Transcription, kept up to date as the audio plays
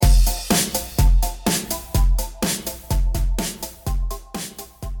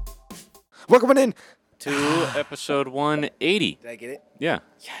Welcome in to episode 180. Did I get it? Yeah,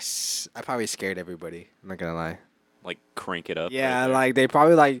 Yes. I probably scared everybody. I'm not gonna lie. like crank it up. Yeah, right there. like they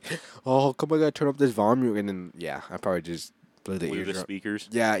probably like, oh, come on, I gotta turn up this volume, and then I probably just blew the Blew the eardrum. speakers.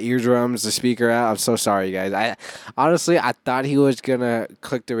 Yeah, eardrums, the speaker out. I'm so sorry, guys. I honestly I thought he was gonna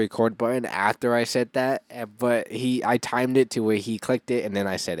click the record button after I said that, but I timed it to where he clicked it and then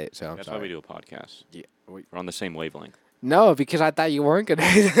I said it. So I'm That's sorry. why we do a podcast. Yeah. We're on the same wavelength. No, because I thought you weren't gonna.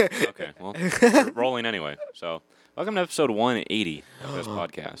 Okay, well, we're rolling anyway. So, welcome to episode 180 of this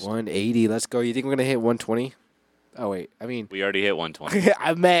podcast. 180. Let's go. You think we're gonna hit 120? Oh wait, I mean, We already hit 120.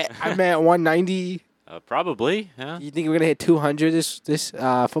 I meant 190. Probably, yeah. You think we're gonna hit 200 this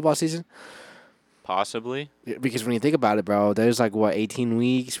football season? Possibly. Yeah, because when you think about it, bro, there's like what 18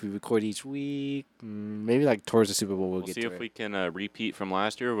 weeks. We record each week. Maybe like towards the Super Bowl we'll get see to if it. we can repeat from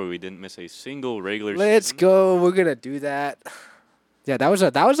last year where we didn't miss a single regular Let's season. go. We're gonna do that. Yeah, that was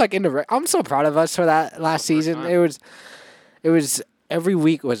like in the. I'm so proud of us for that last season. time. It was every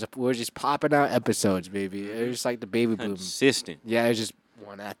week we were just popping out episodes, baby. It was like the baby boom. Consistent. Yeah, it was just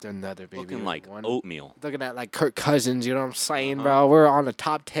one after another, baby. Looking like one. oatmeal. Looking at like Kirk Cousins, you know what I'm saying, Uh-huh. bro? We're on the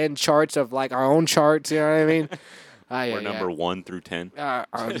top 10 charts of like our own charts, you know what I mean? We're number 1 through 10.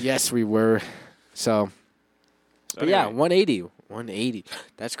 Yes, we were. So, So but yeah, anyway, 180.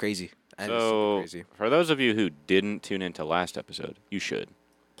 That's crazy. That is super So, crazy. for those of you who didn't tune into last episode, you should.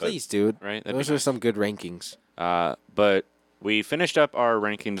 But- Please, dude. Right? That'd be Those are nice. some good rankings. But we finished up our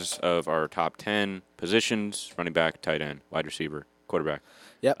rankings of our top 10 positions: running back, tight end, wide receiver, quarterback.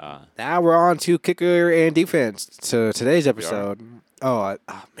 Yep. Uh, Now we're on to kicker and defense. So today's are. episode. Oh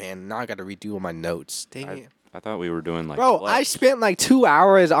man, now I got to redo all my notes. Dang it. I thought we were doing like. Bro, flex. I spent like 2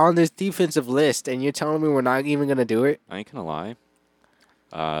 hours on this defensive list, and you're telling me we're not even going to do it? I ain't gonna lie.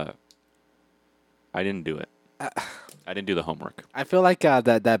 I didn't do it. I didn't do the homework. I feel like that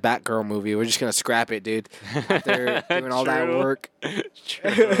Batgirl movie. We're just going to scrap it, dude. After doing all that True. work.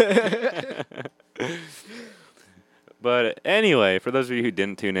 But anyway, for those of you who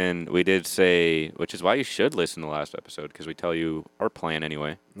didn't tune in, we did say, which is why you should listen to the last episode, because we tell you our plan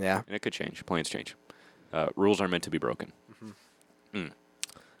anyway, Yeah. and it could change. Plans change. Rules are meant to be broken.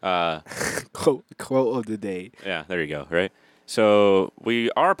 Quote of the day. Yeah, there you go, right? So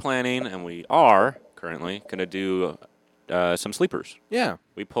we are planning, and we are currently going to do some sleepers. Yeah.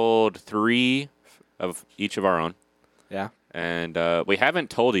 We pulled 3 of each of our own, Yeah. and we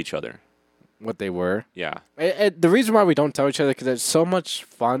haven't told each other. What they were. Yeah. The reason why we don't tell each other because it's so much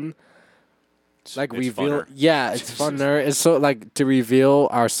fun. Like It's reveal, funner. yeah, it's funner. It's so like to reveal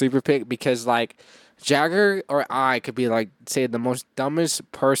our sleeper pick because like Jagger or I could be like say the most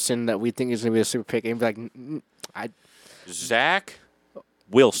dumbest person that we think is gonna be a super pick and be like, Zach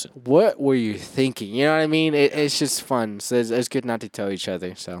Wilson. what were you thinking? You know what I mean? It's just fun. So it's good not to tell each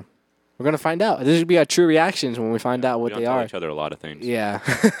other. So we're gonna find out. This will be our true reactions when we find out We what don't they tell are. each other a lot of things. Yeah.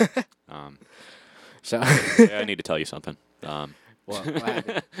 Um, So. yeah, I need to tell you something. what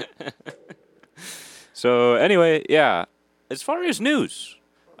happened? So anyway, yeah. As far as news,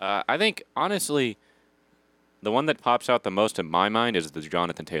 I think honestly, the one that pops out the most in my mind is the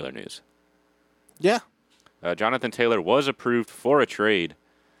Jonathan Taylor news. Yeah. Jonathan Taylor was approved for a trade,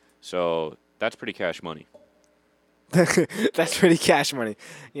 so that's pretty cash money. That's pretty cash money.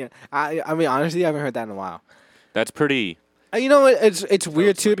 Yeah. I mean honestly I haven't heard that in a while. That's pretty. You know what? It's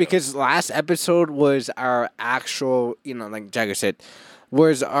weird too like that. because last episode was our actual, like Jagger said,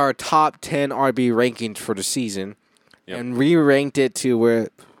 was our top 10 RB rankings for the season, Yep. and we ranked it to where,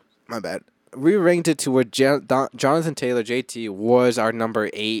 my bad, we ranked it to where Jonathan Taylor JT was our number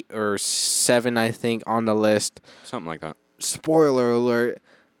 8 or 7, I think, on the list. Something like that. Spoiler alert!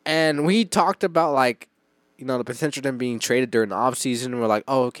 And we talked about like, the potential of them being traded during the offseason. We're like,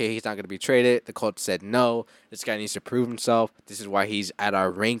 oh, okay, he's not going to be traded. The Colts said no. This guy needs to prove himself. This is why he's at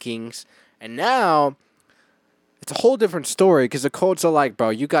our rankings. And now it's a whole different story because the Colts are like, bro,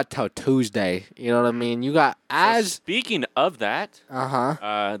 you got till Tuesday. You know what I mean? You got So speaking of that,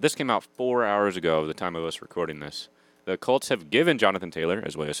 this came out 4 hours ago, the time of us recording this. The Colts have given Jonathan Taylor,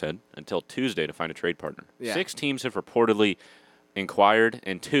 as Waya said, until Tuesday to find a trade partner. Yeah. 6 teams have reportedly inquired,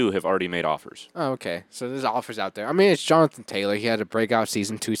 and 2 have already made offers. Oh, okay. So there's offers out there. I mean, it's Jonathan Taylor. He had a breakout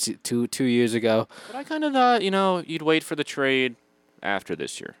season two years ago. But I kind of thought, you'd wait for the trade after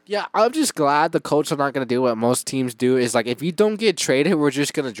this year. Yeah, I'm just glad the Colts are not going to do what most teams do. Is like, if you don't get traded, we're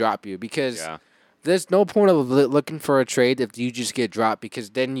just going to drop you because Yeah. there's no point of looking for a trade if you just get dropped because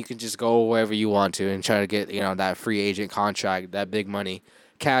then you can just go wherever you want to and try to get that free agent contract, that big money,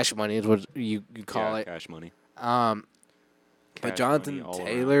 cash money is what you call it. Cash money. But Jonathan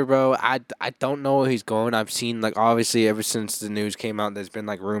Taylor, bro, I don't know where he's going. I've seen, like, obviously ever since the news came out, there's been,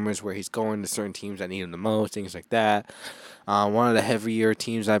 like, rumors where he's going to certain teams that need him the most, things like that. One of the heavier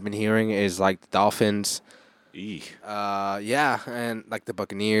teams I've been hearing is, like, the Dolphins. Yeah, and, like, the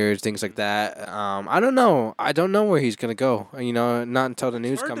Buccaneers, things like that. I don't know. I don't know where he's going to go, not until the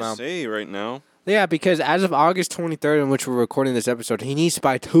news come out. It's hard to say right now. Yeah, because as of August 23rd, in which we're recording this episode, he needs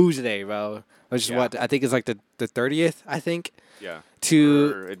by Tuesday, bro. Which is what I think is like the 30th, I think. Yeah.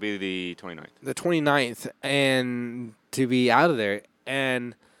 Or it'd be the 29th. The 29th, and to be out of there.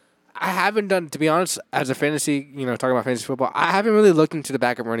 And I haven't done, to be honest, as a fantasy, talking about fantasy football, I haven't really looked into the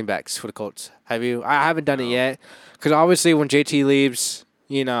backup running backs for the Colts. Have you? I haven't done it yet. Because obviously when JT leaves,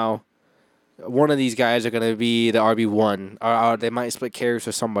 one of these guys are going to be the RB1. Or they might split carries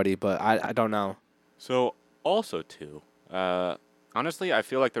with somebody, but I don't know. So, also, too, honestly, I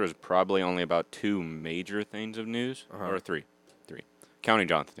feel like there was probably only about 2 major things of news. Or three, counting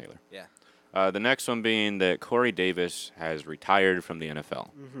Jonathan Taylor. Yeah. The next one being that Corey Davis has retired from the NFL.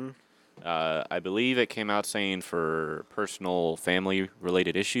 Mm-hmm. I believe it came out saying for personal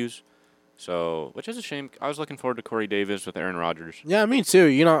family-related issues. So, which is a shame. I was looking forward to Corey Davis with Aaron Rodgers. Yeah, me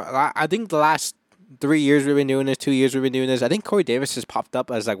too. I think the last 3 years we've been doing this, 2 years we've been doing this, I think Corey Davis has popped up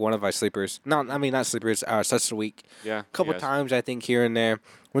as like one of our sleepers. Not sleepers, such a week. Yeah. A couple times, I think, here and there.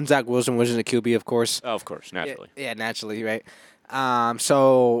 When Zach Wilson wasn't a QB, of course. Oh, of course, naturally. Yeah, naturally, right?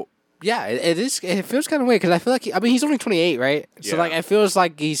 So, yeah, it feels kind of weird because I feel like, he's only 28, right? So, like, it feels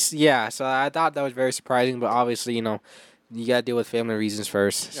like so I thought that was very surprising, but obviously, you got to deal with family reasons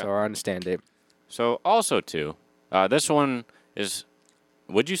first, so I understand it. So, also, too, this one is,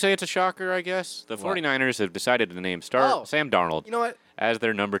 would you say it's a shocker, I guess? The 49ers have decided to name Sam Darnold as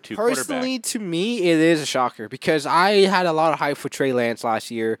their number 2 quarterback. Personally, to me, it is a shocker because I had a lot of hype for Trey Lance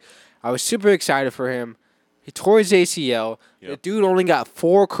last year. I was super excited for him. He tore his ACL. Yep. The dude only got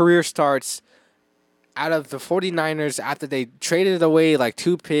 4 career starts out of the 49ers after they traded away like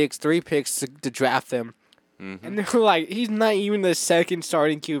 2 picks, 3 picks to draft them. Mm-hmm. And they're like, he's not even the second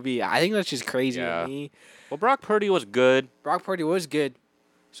starting QB. I think that's just crazy to me. Well, Brock Purdy was good.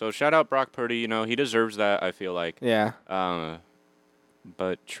 So shout out Brock Purdy. He deserves that, I feel like. Yeah.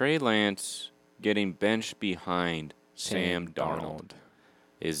 But Trey Lance getting benched behind Sam Darnold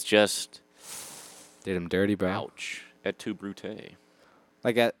is just... Did him dirty, bro. Ouch. Et tu, Brute.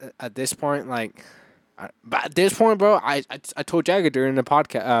 Like, at this point, bro, I told Jagger during the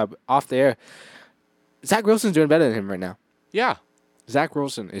podcast, off the air, Zach Wilson's doing better than him right now. Yeah. Zach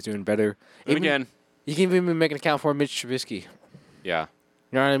Wilson is doing better. Again. You can even make an account for Mitch Trubisky. Yeah.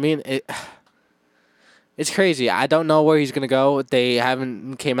 You know what I mean? It's crazy. I don't know where he's going to go. They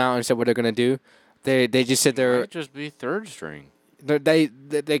haven't came out and said what they're going to do. They just said they're... Might just be third string. They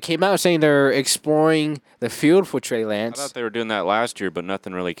came out saying they're exploring the field for Trey Lance. I thought they were doing that last year, but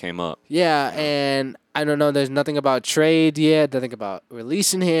nothing really came up. Yeah, and I don't know. There's nothing about trade yet. Nothing about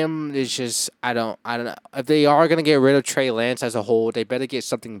releasing him. It's just I don't know. If they are gonna get rid of Trey Lance as a whole, they better get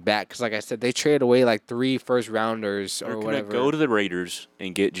something back. Because like I said, they traded away like 3 first-rounders or whatever. They're gonna go to the Raiders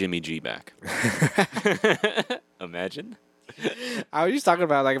and get Jimmy G back. Imagine. I was just talking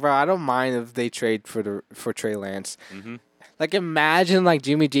about bro. I don't mind if they trade for Trey Lance. Mm-hmm. Like, imagine,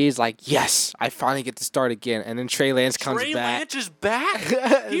 Jimmy G's yes, I finally get to start again. And then Trey Lance comes back. Trey Lance is back?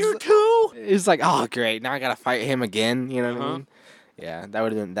 Here, too? It's like, oh, great. Now I got to fight him again. You know what I mean? Yeah,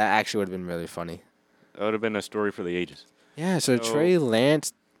 that actually would have been really funny. That would have been a story for the ages. Yeah, so Trey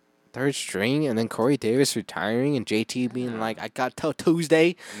Lance, third string, and then Corey Davis retiring, and JT being I got till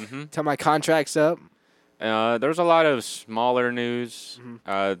Tuesday till my contract's up. There's a lot of smaller news.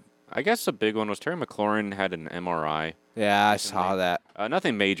 Mm-hmm. I guess the big one was Terry McLaurin had an MRI. Yeah, I saw that.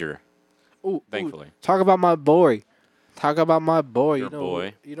 Nothing major, thankfully. Talk about my boy. Your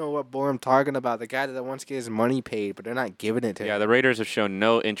boy. You know what boy I'm talking about? The guy that wants to get his money paid, but they're not giving it to him. Yeah, the Raiders have shown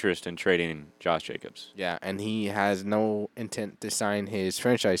no interest in trading Josh Jacobs. Yeah, and he has no intent to sign his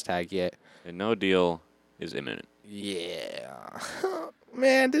franchise tag yet. And no deal is imminent. Yeah.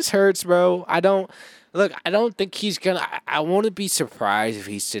 Man, this hurts, bro. I don't think he's going to... I won't be surprised if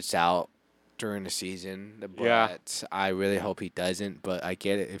he sits out during the season, but I really hope he doesn't. But I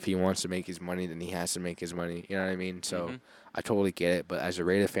get it. If he wants to make his money, then he has to make his money. You know what I mean? So I totally get it. But as a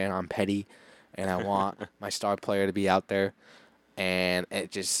Raider fan, I'm petty, and I want my star player to be out there. And it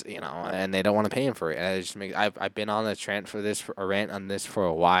just, and they don't want to pay him for it. And it just I've been on a rant on this for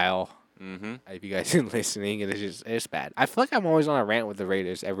a while. Mm-hmm. If you guys are listening, and it's bad. I feel like I'm always on a rant with the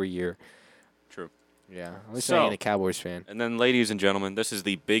Raiders every year. True. Yeah, at least I ain't a Cowboys fan. And then, ladies and gentlemen, this is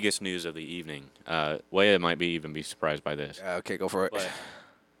the biggest news of the evening. Weah might even be surprised by this. Okay, go for it. But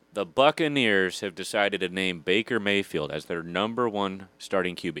The Buccaneers have decided to name Baker Mayfield as their number 1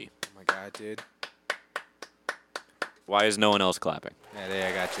 starting QB. Oh my God, dude. Why is no one else clapping? Yeah, there,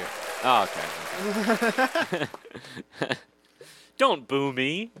 I got you. Oh, okay. Don't boo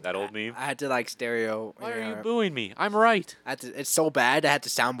me. That old meme. I had to like stereo. Why are you booing me? I'm right. It's so bad. I had to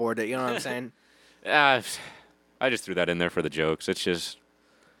soundboard it. You know what I'm saying? I just threw that in there for the jokes. It's just,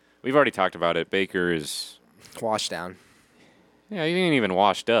 we've already talked about it. Baker is washed down. Yeah, he ain't even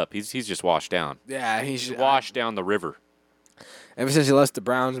washed up. He's just washed down. Yeah, he's washed down the river. Ever since he left the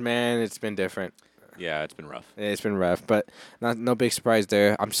Browns, man, it's been different. Yeah, it's been rough. It's been rough, but no big surprise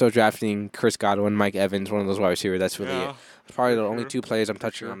there. I'm still drafting Chris Godwin, Mike Evans, one of those wide receivers. That's really it. It's probably the only 2 players I'm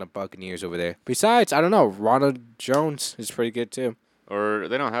touching on the Buccaneers over there. Besides, I don't know, Ronald Jones is pretty good too. Or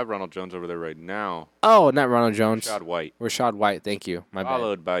they don't have Ronald Jones over there right now. Oh, not Ronald Jones. Rashad White. Rashad White, thank you. My bad.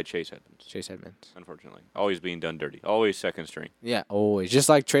 Followed by Chase Edmonds. Chase Edmonds. Unfortunately. Always being done dirty. Always second string. Yeah, always. Just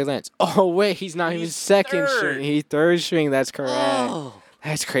like Trey Lance. Oh, wait, he's not even second string. He's third string. That's correct. Oh.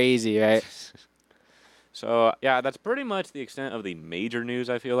 That's crazy, right? So, yeah, that's pretty much the extent of the major news,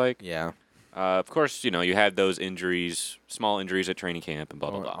 I feel like. Yeah. Of course, you had those injuries, small injuries at training camp and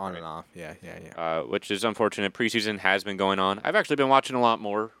blah, blah, blah. On and off. Yeah. Which is unfortunate. Preseason has been going on. I've actually been watching a lot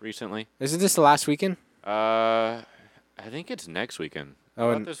more recently. Isn't this the last weekend? I think it's next weekend. Oh,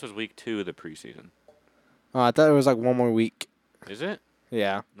 I thought this was week 2 of the preseason. Oh, I thought it was like one more week. Is it?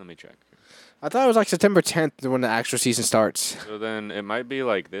 Yeah. Let me check. I thought it was like September 10th when the actual season starts. So then it might be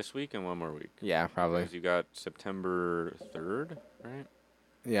like this week and one more week. Yeah, probably. Because you got September 3rd, right?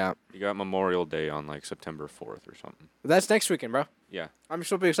 Yeah. You got Memorial Day on like September 4th or something. That's next weekend, bro. Yeah. I'm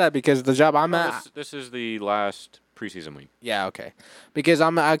super excited because the job I'm at. This is the last preseason week. Yeah, okay. Because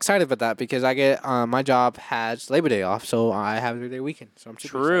I'm excited about that because I get my job has Labor Day off, so I have a 3-day weekend. So I'm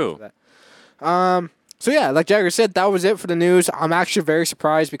super excited for that. So yeah, like Jagger said, that was it for the news. I'm actually very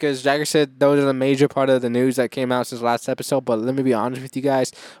surprised because Jagger said those are the major part of the news that came out since last episode. But let me be honest with you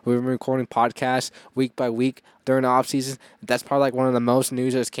guys, we've been recording podcasts week by week during the off season. That's probably like one of the most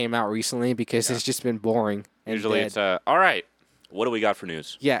news that came out recently because it's just been boring. Usually it's all right. What do we got for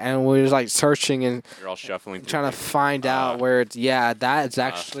news? Yeah, and we're just like searching and you're all shuffling, trying to find out where it's. Yeah, that is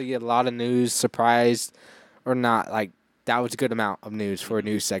actually a lot of news. Surprised or not, like. That was a good amount of news for a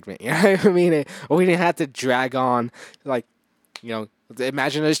news segment. You know what I mean? We didn't have to drag on, like,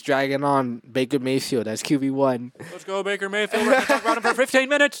 imagine us dragging on Baker Mayfield as QB1. Let's go, Baker Mayfield. We're going to talk about him for 15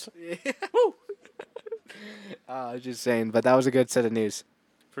 minutes. Yeah. Woo! I was just saying, but that was a good set of news.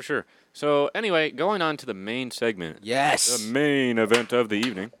 For sure. So, anyway, going on to the main segment. Yes. The main event of the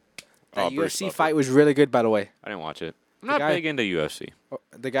evening. The UFC fight was really good, by the way. I didn't watch it. I'm not big into UFC.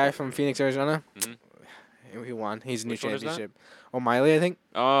 The guy from Phoenix, Arizona? Mm-hmm. He won. He's a new championship. O'Malley, I think.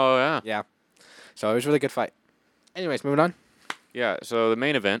 Oh, yeah. Yeah. So it was a really good fight. Anyways, moving on. Yeah, so the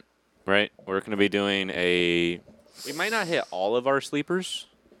main event, right? We're going to be doing we might not hit all of our sleepers,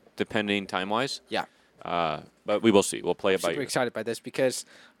 depending time-wise. Yeah. But we will see. We'll play it by ear. I'm super excited by this because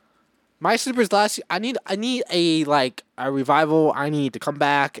my sleepers last year, I need a revival. I need to come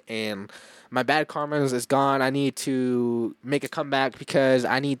back and my bad karma is gone. I need to make a comeback because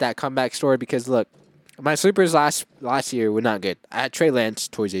I need that comeback story because look, my sleepers last year were not good. I had Trey Lance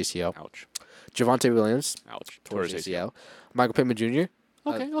towards ACL. Ouch. Javonte Williams. Ouch. Towards ACL. Michael Pittman Jr.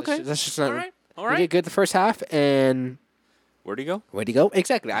 Okay. That's just all right. He did good the first half, and where'd he go?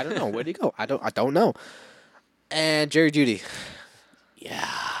 Exactly. I don't know. Where'd he go? I don't know. And Jerry Jeudy. Yeah.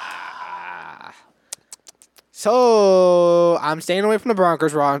 So I'm staying away from the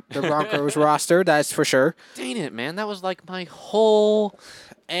Broncos roster. That's for sure. Dang it, man! That was like my whole.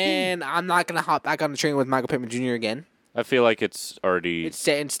 And I'm not going to hop back on the train with Michael Pittman Jr. again. I feel like it's already... It's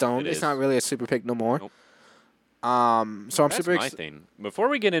set in stone. It's not really a sleeper pick no more. Nope. So I'm super That's my thing. Before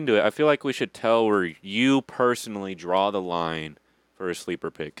we get into it, I feel like we should tell where you personally draw the line for a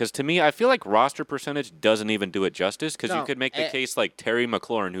sleeper pick. Because to me, I feel like roster percentage doesn't even do it justice. Because you could make the case like Terry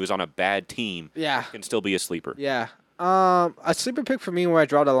McLaurin, who's on a bad team, can still be a sleeper. Yeah. A sleeper pick for me where I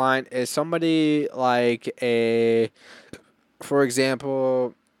draw the line is somebody like for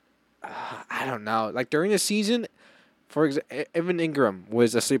example... I don't know. Like during the season, for example, Evan Ingram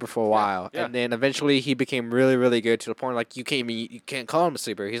was a sleeper for a while, and then eventually he became really, really good to the point like you can't call him a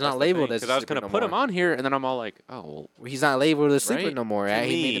sleeper. He's not labeled as a sleeper. Because I was gonna put him on here, and then I'm all like, oh, well, he's not labeled as a sleeper no more. Right?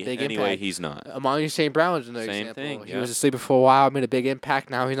 He made a big impact. He's not. Among St. Brown is another Same example. thing. He was a sleeper for a while, made a big impact.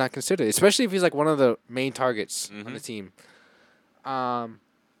 Now he's not considered, especially if he's like one of the main targets on the team.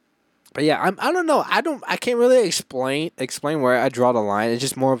 But yeah, I don't know. I can't really explain where I draw the line. It's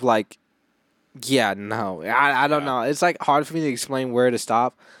just more of like. Yeah, no. I don't know. It's like hard for me to explain where to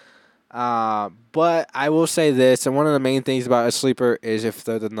stop. But I will say this, and one of the main things about a sleeper is if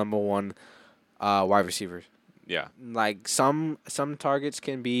they're the number one wide receivers. Yeah. Like some targets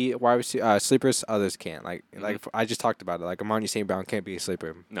can be sleepers, others can't. Like I just talked about it. Like Amani St. Brown can't be a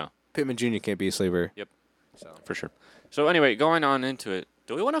sleeper. No. Pittman Jr. can't be a sleeper. Yep. So for sure. So anyway, going on into it,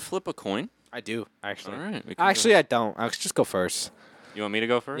 do we want to flip a coin? I do actually. All right. Actually, I don't. I'll just go first. You want me to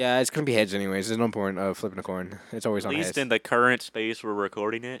go first? Yeah, it's gonna be heads anyways. There's no point of flipping a coin. It's always on heads. At least in the current space we're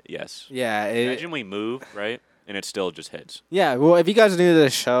recording it, yes. Yeah. Imagine we move, right, and it's still just heads. Yeah. Well, if you guys are new to the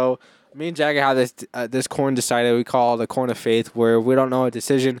show, me and Jagger had this coin decided we call the coin of faith, where we don't know a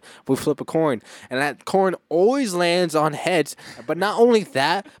decision, we flip a coin, and that coin always lands on heads. But not only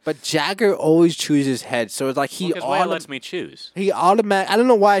that, but Jagger always chooses heads. So it's like Because Wyatt lets me choose. He automatic. I don't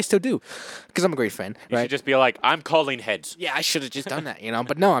know why I still do, because I'm a great fan. You right? should just be like, I'm calling heads. Yeah, I should have just done that,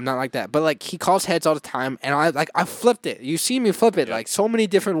 But no, I'm not like that. But like he calls heads all the time, and I flipped it. You see me flip it like so many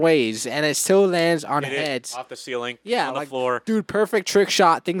different ways, and it still lands on heads. Off the ceiling. Yeah, on like, the floor. Dude, perfect trick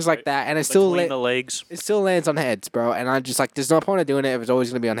shot, things like that, and it still Between the legs. It still lands on heads, bro. And I'm just like, there's no point of doing it if it's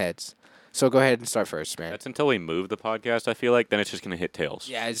always gonna be on heads. So go ahead and start first, man. That's until we move the podcast, I feel like. Then it's just going to hit tails.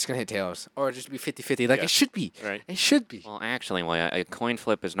 Yeah, it's just going to hit tails. Or just be 50-50 like it should be. Right. It should be. Well, actually, a coin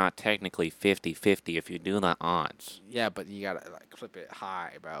flip is not technically 50-50 if you do the odds. Yeah, but you got to like flip it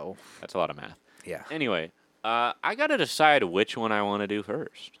high, bro. That's a lot of math. Yeah. Anyway, I got to decide which one I want to do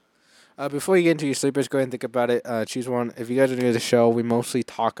first. Before you get into your sleepers, go ahead and think about it. Choose one. If you guys are new to the show, we mostly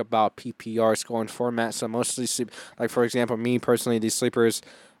talk about PPR scoring format. So mostly sleep. Like, for example, me personally, these sleepers,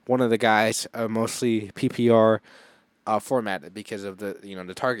 one of the guys are mostly PPR formatted because of the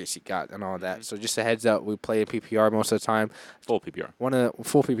the targets he got and all that. So just a heads up, we play in PPR most of the time. Full PPR.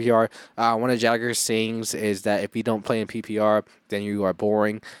 Full PPR. One of Jagger's sayings is that if you don't play in PPR, then you are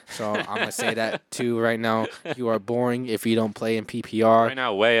boring. So I'm gonna say that too right now. You are boring if you don't play in PPR. Right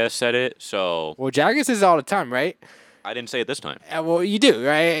now, Weah said it, so. Well, Jagger says it all the time, right? I didn't say it this time. Well, you do,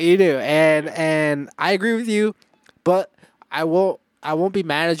 right? You do, and I agree with you, but I won't be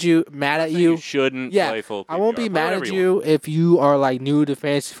mad at you. You shouldn't play full PPR. I won't be mad at you if you are like new to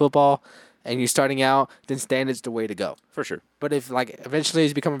fantasy football and you're starting out. Then standard's the way to go. For sure. But if like eventually as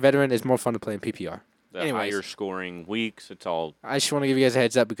you become a veteran, it's more fun to play in PPR. Anyways, higher scoring weeks, it's all. I just want to give you guys a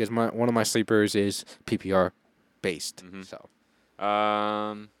heads up because one of my sleepers is PPR based. Mm-hmm. So.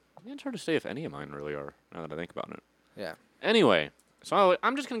 It's hard to say if any of mine really are. Now that I think about it. Yeah. Anyway, so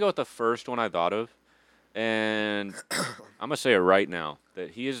I'm just gonna go with the first one I thought of. And I'm going to say it right now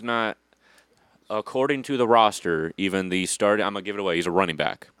that he is not, according to the roster, even the starter. I'm going to give it away. He's a running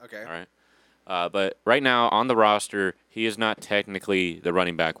back. Okay. All right. But right now on the roster, he is not technically the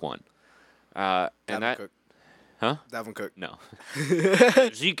running back one. And that. Cook. Huh? Dalvin Cook. No.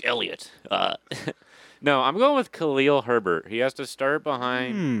 Zeke Elliott. No, I'm going with Khalil Herbert. He has to start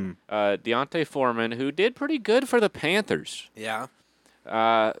behind Deontay Foreman, who did pretty good for the Panthers. Yeah.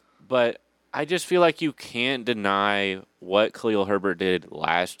 But I just feel like you can't deny what Khalil Herbert did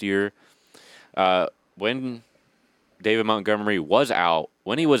last year. When David Montgomery was out,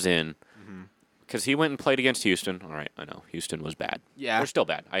 when he was in, because he went and played against Houston. All right, I know. Houston was bad. Yeah. They're still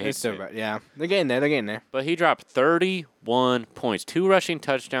bad. I hate to say it. Yeah. They're getting there. But he dropped 31 points, 2 rushing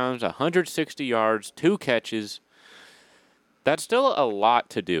touchdowns, 160 yards, 2 catches. That's still a lot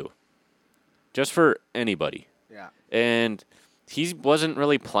to do, just for anybody. Yeah. And he wasn't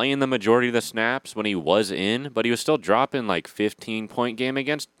really playing the majority of the snaps when he was in, but he was still dropping like 15-point game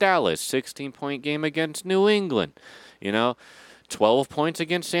against Dallas, 16-point game against New England, 12 points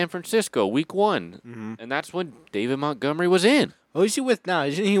against San Francisco week 1. Mm-hmm. And that's when David Montgomery was in. Who is he with now?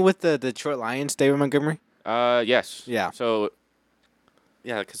 Isn't he with the Detroit Lions, David Montgomery? Yes. Yeah. So,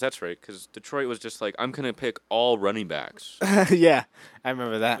 yeah, because that's right. Because Detroit was just like, I'm going to pick all running backs. Yeah, I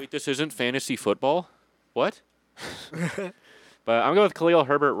remember that. Wait, this isn't fantasy football? What? But I'm going with Khalil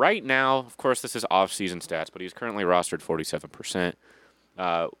Herbert right now. Of course, this is off-season stats, but he's currently rostered 47%,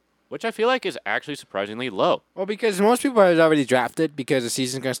 which I feel like is actually surprisingly low. Well, because most people are already drafted because the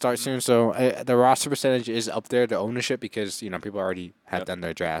season's going to start soon, so the roster percentage is up there, the ownership, because people already have done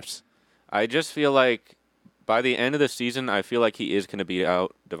their drafts. I just feel like by the end of the season, I feel like he is going to beat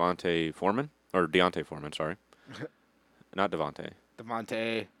out Deontay Foreman, sorry. Not Devontae.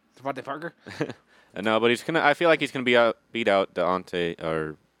 Devontae Parker? No, but I feel like he's gonna beat out Deontay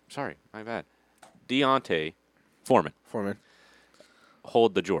Foreman.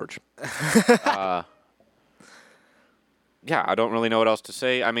 Hold the George. Yeah, I don't really know what else to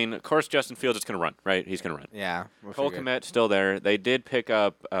say. I mean, of course, Justin Fields is gonna run, right? He's gonna run. Yeah. Cole Kmet's still there. They did pick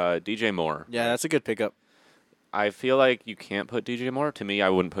up DJ Moore. Yeah, that's a good pickup. I feel like you can't put DJ Moore. To me, I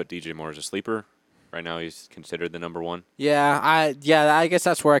wouldn't put DJ Moore as a sleeper. Right now, he's considered the number one. Yeah, I guess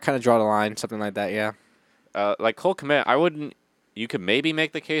that's where I kind of draw the line, something like that. Yeah. Like Cole Kmet, I wouldn't. You could maybe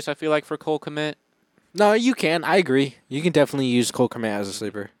make the case. I feel like for Cole Kmet. No, you can. I agree. You can definitely use Cole Kmet as a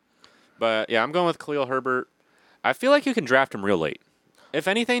sleeper. But yeah, I'm going with Khalil Herbert. I feel like you can draft him real late. If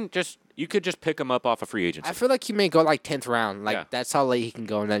anything, you could just pick him up off a free agency. I feel like he may go like 10th round. Like Yeah. that's how late he can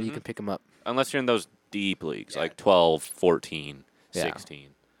go, and then you can pick him up. Unless you're in those deep leagues, like 12, 14, Yeah. 16,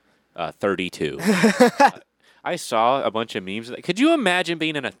 32. I saw a bunch of memes. Could you imagine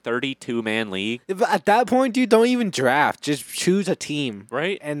being in a 32-man league? But at that point, dude, don't even draft. Just choose a team,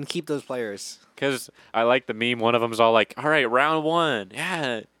 Right? and keep those players. Because I like the meme. One of them's all like, all right, round one.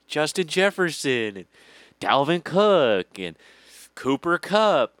 Yeah, Justin Jefferson, and Dalvin Cook, and Cooper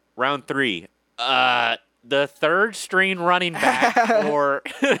Kupp. Round 3. The third string running back for...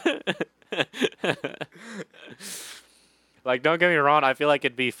 Like, don't get me wrong. I feel like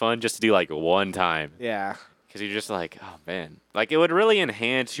it'd be fun just to do, like, one time. Yeah. Because you're just like, oh, man. Like, it would really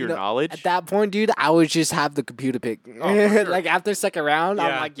enhance your knowledge. At that point, dude, I would just have the computer pick. Oh, for sure. Like after second round, I'm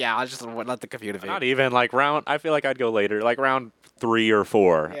Yeah. like, yeah, I'll just let the computer pick. Not even, like, I feel like I'd go later. Like, round 3 or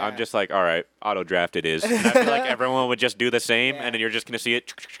 4. Yeah. I'm just like, all right, auto draft it is. And I feel like everyone would just do the same, Yeah. and then you're just going to see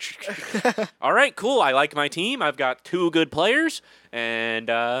it. All right, cool. I like my team. I've got 2 good players, and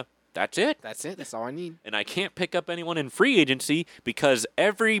that's it. That's it. That's all I need. And I can't pick up anyone in free agency because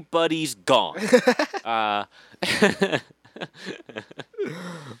everybody's gone.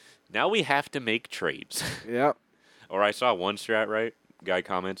 Now we have to make trades. Yep. Or I saw one strat, right? Guy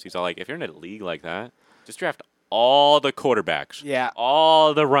comments, he's all like, if you're in a league like that, just draft all the quarterbacks. Yeah.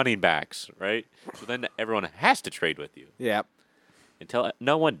 All the running backs, right? So then everyone has to trade with you. Yep. Until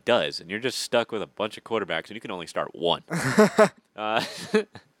no one does, and you're just stuck with a bunch of quarterbacks, and you can only start one.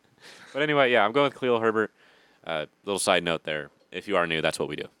 But anyway, yeah, I'm going with Khalil Herbert. Little side note there. If you are new, that's what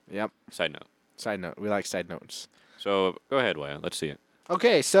we do. Yep. Side note. Side note. We like side notes. So go ahead, Wyatt. Let's see it.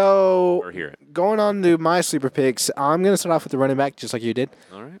 Okay, so Or hear it. going on to my sleeper picks, I'm gonna start off with the running back, just like you did.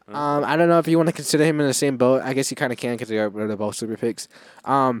 All right. I don't know if you want to consider him in the same boat. I guess you kind of can because they're both sleeper picks.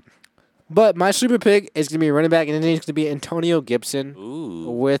 But my sleeper pick is gonna be a running back, and then it's gonna be Antonio Gibson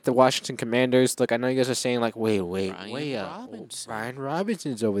Ooh. with the Washington Commanders. Look, I know you guys are saying like, wait, Brian Robinson. Brian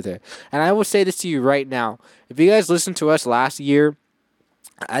Robinson's over there, and I will say this to you right now: if you guys listened to us last year,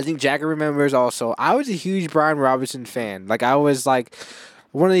 I think Jagger remembers also. I was a huge Brian Robinson fan. Like I was like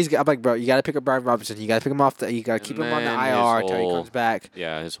one of these guys. I'm like, bro, you got to pick up Brian Robinson. You got to pick him off. You got to keep And him on the then IR his until he whole- comes back.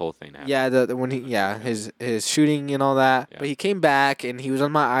 Yeah, his whole thing happened. Yeah, his shooting and all that. Yeah. But he came back and he was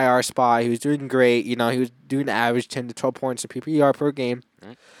on my IR spot. He was doing great. You know, he was doing average 10 to 12 points of PPR per game.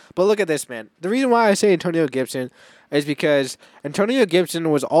 Right. But look at this, man. The reason why I say Antonio Gibson is because Antonio Gibson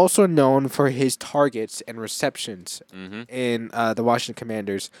was also known for his targets and receptions Mm-hmm. in the Washington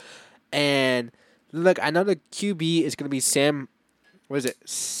Commanders. And look, I know the QB is going to be Sam. What is it?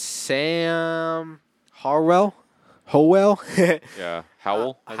 Sam Howell. Yeah.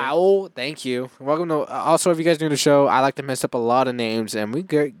 Howell. I think. Howell. Thank you. Welcome to. Also, if you guys are new to the show, I like to mess up a lot of names, and we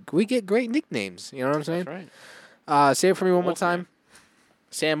get great nicknames. You know what I'm saying? That's right. Say it for me one more time.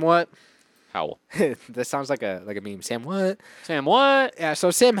 Sam what? Howell. That sounds like a meme. Sam what? Sam, what? Yeah,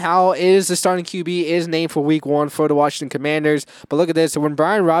 so Sam Howell is the starting QB, is named for week 1 for the Washington Commanders. But look at this. So when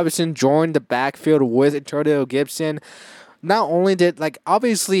Brian Robinson joined the backfield with Antonio Gibson, not only did,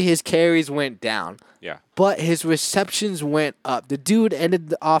 obviously his carries went down, Yeah. but his receptions went up. The dude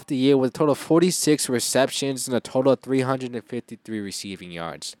ended off the year with a total of 46 receptions and a total of 353 receiving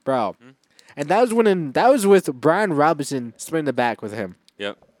yards. Bro. And that was with Brian Robinson splitting the back with him.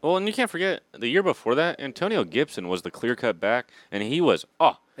 Yep. Well, and you can't forget, the year before that, Antonio Gibson was the clear-cut back, and he was,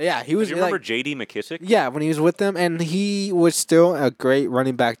 Yeah, he was. do you remember J.D. McKissick? Yeah, when he was with them, and he was still a great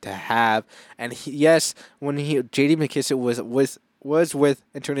running back to have. And when J.D. McKissick was with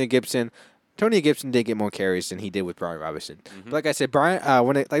Antonio Gibson did get more carries than he did with Brian Robinson. But like I said,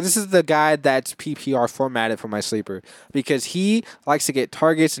 this is the guy that's PPR formatted for my sleeper because he likes to get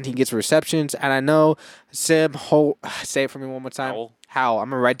targets and he gets receptions. And I know say it for me one more time. Howell. I'm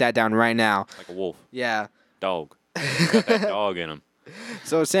gonna write that down right now. Like a wolf. Yeah. Dog. Got that dog in him.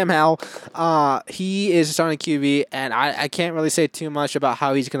 So Sam Howell, he is a starting QB, and I can't really say too much about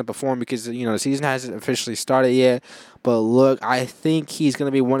how he's going to perform because the season hasn't officially started yet. But look, I think he's going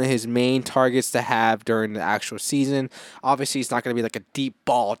to be one of his main targets to have during the actual season. Obviously, it's not going to be like a deep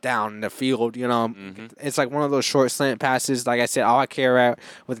ball down in the field. It's like one of those short slant passes. Like I said, all I care about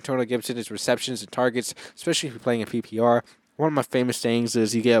with Antonio Gibson is receptions and targets, especially if you're playing in PPR. One of my famous things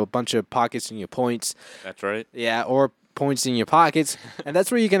is you get a bunch of pockets in your points. That's right. Yeah, or points in your pockets, and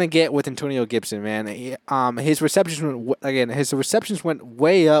that's what you're gonna get with Antonio Gibson, man. His receptions went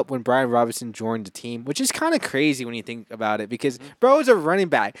way up when Brian Robinson joined the team, which is kind of crazy when you think about it, because bro is a running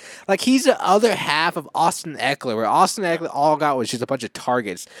back. Like, he's the other half of Austin Eckler, where Austin Eckler all got was just a bunch of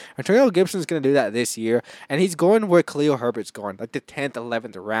targets. Antonio Gibson's gonna do that this year, and he's going where Khalil Herbert's going, like the 10th,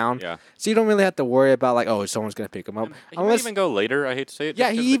 11th round. Yeah. So you don't really have to worry about like, oh, someone's gonna pick him up. He might even go later. I hate to say it.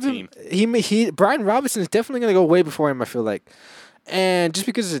 Yeah, Brian Robinson is definitely gonna go way before him, I feel like. And just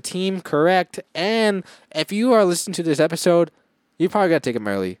because it's a team, correct. And if you are listening to this episode, you probably gotta take him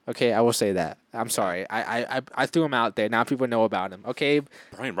early. Okay, I will say that. I'm sorry. I threw him out there. Now people know about him. Okay.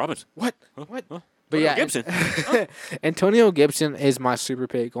 Brian Robinson. What? Huh? What? Huh? But yeah, Gibson. Antonio Gibson is my super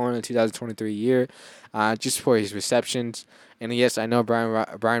pick going into 2023 year, just for his receptions. And yes, I know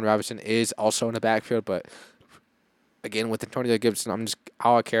Brian Robinson is also in the backfield, but again, with Antonio Gibson,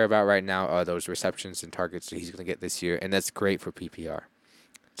 all I care about right now are those receptions and targets that he's going to get this year, and that's great for PPR.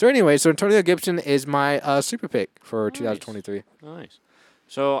 So anyway, Antonio Gibson is my super pick for 2023. Nice.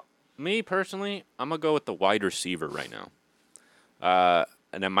 So me personally, I'm gonna go with the wide receiver right now,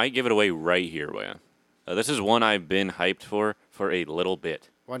 and I might give it away right here, Waya. This is one I've been hyped for a little bit.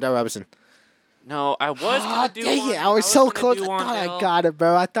 Wan'Dale Robinson. No, I was gonna do. Dang it! I was so close. I thought I got it,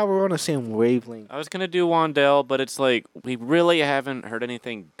 bro. I thought we were on the same wavelength. I was gonna do Wan'Dale, but it's like we really haven't heard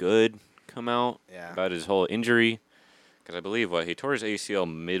anything good come out about his whole injury. Because I believe he tore his ACL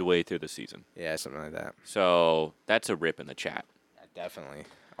midway through the season. Yeah, something like that. So that's a rip in the chat. Yeah, definitely.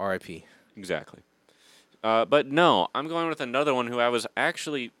 R.I.P. Exactly. But no, I'm going with another one who I was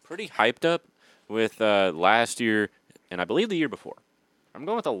actually pretty hyped up with last year, and I believe the year before. I'm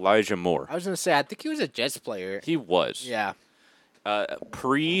going with Elijah Moore. I was going to say, I think he was a Jets player. He was. Yeah.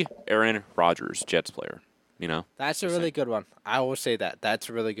 Pre-Aaron Rodgers Jets player, you know? That's a really good one. I will say that. That's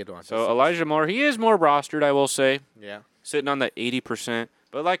a really good one. So Elijah Moore, he is more rostered, I will say. Yeah. Sitting on that 80%.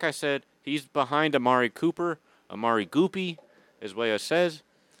 But like I said, he's behind Amari Cooper, Amari Goopy, as Waya says.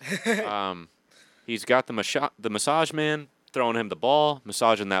 He's got the massage man throwing him the ball,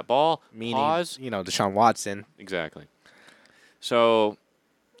 massaging that ball. Meaning, pause. Deshaun Watson. Exactly. So,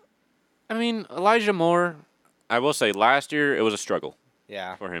 I mean, Elijah Moore, I will say last year it was a struggle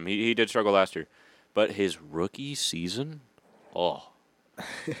for him. He did struggle last year. But his rookie season, oh,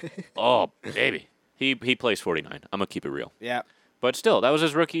 baby. He plays 49. I'm going to keep it real. Yeah. But still, that was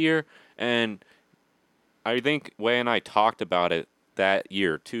his rookie year. And I think Way and I talked about it that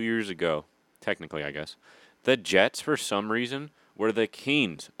year, 2 years ago, technically, I guess. The Jets, for some reason, were the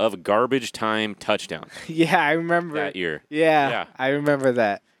kings of garbage time touchdowns. Yeah, I remember. That year. Yeah. I remember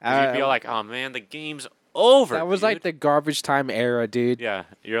that. You'd be like, oh, man, the game's over. That was like the garbage time era, dude. Yeah.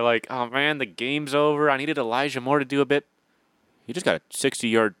 You're like, oh, man, the game's over. I needed Elijah Moore to do a bit. He just got a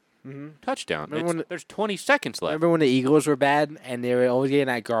 60-yard touchdown. There's 20 seconds left. Remember when the Eagles were bad and they were always getting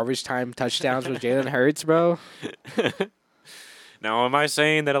that garbage time touchdowns with Jalen Hurts, bro? Now, am I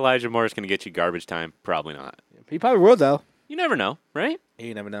saying that Elijah Moore is going to get you garbage time? Probably not. He probably will, though. You never know, right?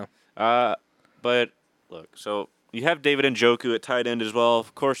 You never know. But, look, so you have David Njoku at tight end as well.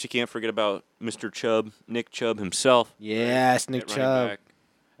 Of course, you can't forget about Mr. Chubb, Nick Chubb himself. Yes, Nick Chubb. Back.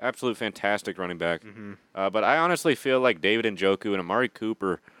 Absolute fantastic running back. Mm-hmm. But I honestly feel like David Njoku and Amari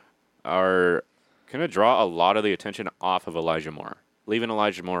Cooper are going to draw a lot of the attention off of Elijah Moore, leaving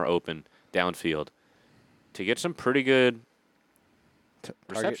Elijah Moore open downfield to get some pretty good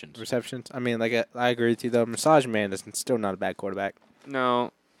receptions. I mean, I agree with you, though. Massage Man is still not a bad quarterback.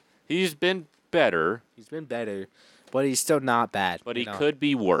 No. He's been better. But he's still not bad. But he could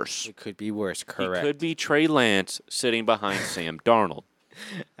be worse. It could be worse, correct. He could be Trey Lance sitting behind Sam Darnold.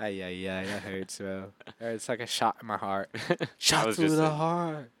 That hurts, bro. It's like a shot in my heart. Shot through the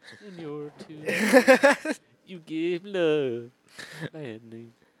heart. In your tooth, you give love.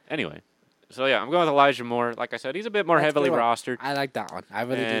 Anyway, so yeah, I'm going with Elijah Moore. Like I said, he's a bit more heavily rostered. I like that one. I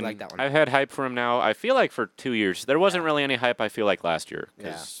really do like that one. I've had hype for him now. I feel like for 2 years. There wasn't really any hype, I feel like, last year.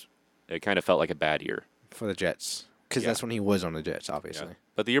 Because it kind of felt like a bad year. For the Jets. Because that's when he was on the Jets, obviously. Yeah.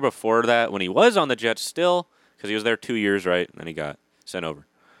 But the year before that, when he was on the Jets still, because he was there 2 years, right? And then he got sent over.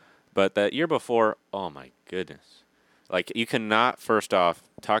 But that year before, oh my goodness. Like, you cannot, first off,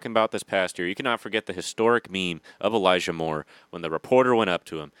 talking about this past year, you cannot forget the historic meme of Elijah Moore when the reporter went up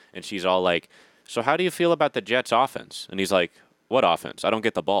to him and she's all like, so how do you feel about the Jets offense? And he's like, what offense? I don't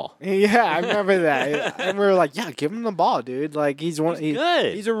get the ball. Yeah, I remember that. And we were like, yeah, give him the ball, dude. Like, he's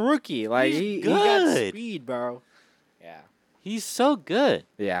good. He's a rookie. Like, he got speed, bro. Yeah. He's so good.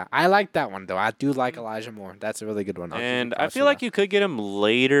 Yeah, I like that one, though. I do like Elijah Moore. That's a really good one. And I feel like you could get him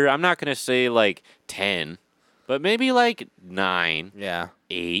later. I'm not going to say, like, 10, but maybe, like, 9. Yeah.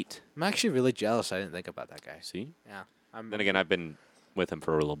 8. I'm actually really jealous I didn't think about that guy. See? Yeah. Then again, I've been with him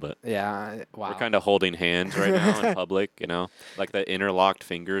for a little bit. Yeah. Wow. We're kind of holding hands right now in public, like the interlocked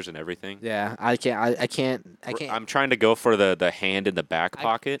fingers and everything. Yeah, I can't. I'm trying to go for the hand in the back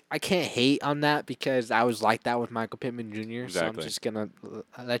pocket. I can't hate on that because I was like that with Michael Pittman Jr. Exactly. So I'm just gonna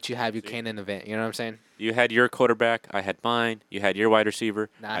let you have your canon event. You know what I'm saying? You had your quarterback. I had mine. You had your wide receiver.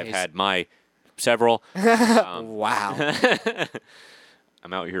 Nice. I've had my several. Wow.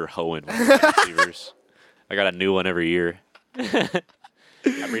 I'm out here hoeing with wide receivers. I got a new one every year.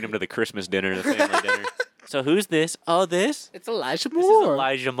 I bring him to the Christmas dinner, the family dinner. So who's this? Oh, this? It's Elijah Moore. This is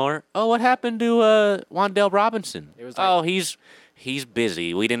Elijah Moore. Oh, what happened to Wan'Dale Robinson? It was like, he's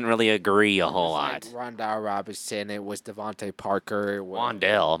busy. We didn't really agree a whole lot. Like Rondell Robinson. It was Devontae Parker.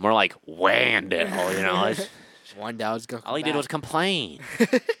 Wan'Dale, more like Wandale. Wan'Dale's gonna. All he did was complain.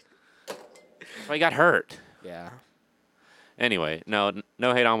 That's why he got hurt. Yeah. Anyway, no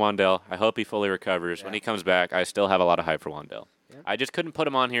hate on Wan'Dale. I hope he fully recovers. Yeah. When he comes back, I still have a lot of hype for Wan'Dale. Yeah. I just couldn't put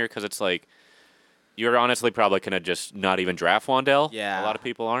him on here because it's like, you're honestly probably going to just not even draft Wan'Dale. Yeah. A lot of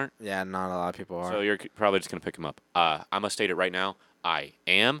people aren't. Yeah, not a lot of people are. So you're probably just going to pick him up. I'm going to state it right now. I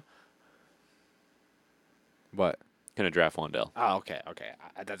am What? going to draft Wan'Dale. Oh, okay.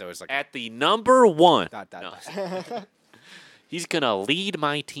 I thought that was like At the number one. No. He's going to lead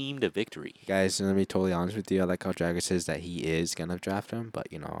my team to victory. Guys, to be totally honest with you, I like how Jagger says that he is gonna draft him, but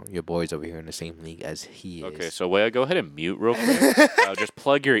your boy's over here in the same league as he is. Okay, so Wea, go ahead and mute real quick. Just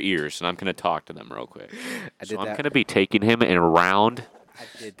plug your ears, and I'm going to talk to them real quick. I'm going to be taking him in round. I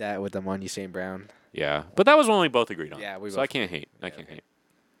did that with Amon St. Brown. Yeah, but that was one we both agreed on. Yeah, so I can't hate. I can't hate.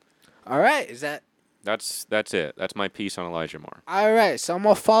 All right, is that? That's it. That's my piece on Elijah Moore. All right, so I'm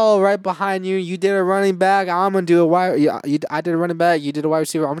gonna follow right behind you. You did a running back. I'm gonna do a wide. I did a running back. You did a wide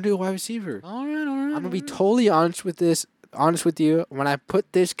receiver. I'm gonna do a wide receiver. All right. I'm gonna be totally honest with you. When I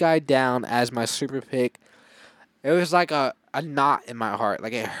put this guy down as my super pick, it was like a knot in my heart.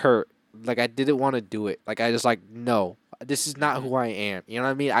 Like it hurt. Like I didn't want to do it. Like I just no, this is not who I am. You know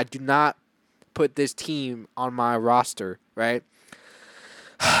what I mean? I do not put this team on my roster, right?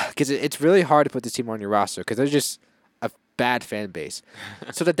 Because it's really hard to put this team on your roster because they're just a bad fan base.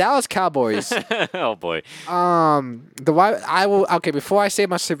 So the Dallas Cowboys. Oh boy. Before I say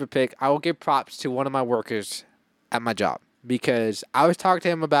my super pick, I will give props to one of my workers at my job because I was talking to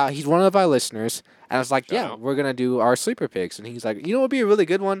him about he's one of our listeners and I was like, Shout out. we're gonna do our sleeper picks and he's like, what would be a really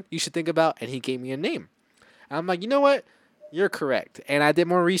good one you should think about, and he gave me a name and I'm like, you know what, you're correct, and I did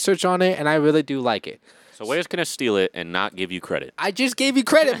more research on it and I really do like it. So Wea's gonna steal it and not give you credit. I just gave you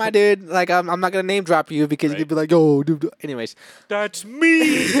credit, my dude. Like I'm not gonna name drop you because you'd be like, oh, dude. Anyways, That's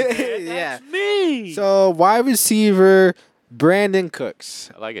me. yeah, That's me. so wide receiver Brandon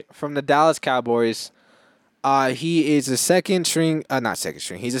Cooks I like it. from the Dallas Cowboys. He is a second string. Not second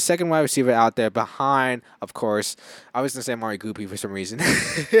string. He's a second wide receiver out there behind, of course. I was gonna say Amari Goopy for some reason.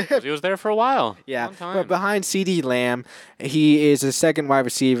 'Cause he was there for a while. Yeah, Long time. but behind CeeDee Lamb, he is a second wide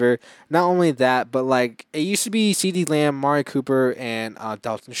receiver. Not only that, but like it used to be CeeDee Lamb, Amari Cooper, and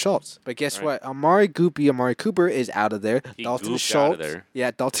Dalton Schultz. But guess Right. what? Amari Cooper is out of there. He Dalton gooped Schultz, out of there.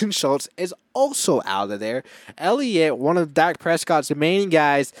 yeah, Dalton Schultz is also out of there. Elliott, one of Dak Prescott's main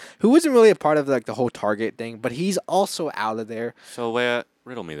guys, who wasn't really a part of like the whole target thing, but he's also out of there. So Wea,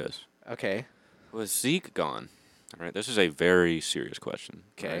 riddle me this. Okay. Was Zeke gone? All right, this is a very serious question.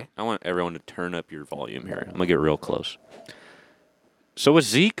 Okay. All right? I want everyone to turn up your volume here. I'm gonna get real close. So was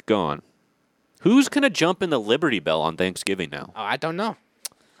Zeke gone? Who's gonna jump in the Liberty Bell on Thanksgiving now? Oh, I don't know.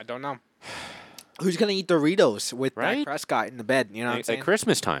 Who's gonna eat Doritos with Dak Right? Prescott in the bed? You know what I'm At saying?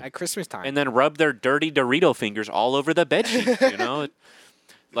 Christmas time. At Christmas time. And then rub their dirty Dorito fingers all over the bed sheets,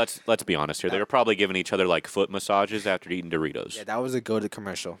 Let's be honest here. They were probably giving each other like foot massages after eating Doritos. Yeah, that was a go-to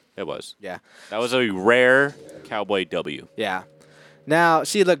commercial. It was. Yeah. That was a rare Cowboy W. Yeah. Now,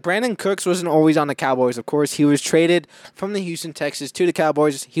 see, look, Brandon Cooks wasn't always on the Cowboys, of course. He was traded from the Houston Texans to the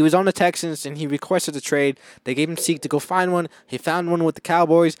Cowboys. He was on the Texans, and he requested a trade. They gave him Zeke to go find one. He found one with the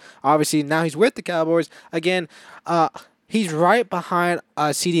Cowboys. Obviously, now he's with the Cowboys. Again, he's right behind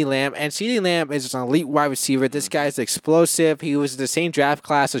CeeDee Lamb, and CeeDee Lamb is an elite wide receiver. This guy's explosive. He was the same draft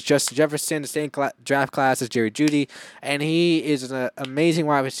class as Justin Jefferson, the same draft class as Jerry Jeudy, and he is an amazing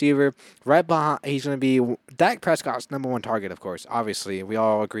wide receiver. Right behind, he's going to be Dak Prescott's number one target, of course. Obviously, we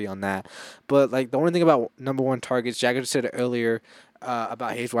all agree on that. But like the only thing about number one targets, Jagger said it earlier.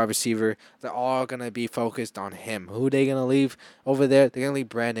 About his wide receiver, they're all going to be focused on him. Who they going to leave over there? They're going to leave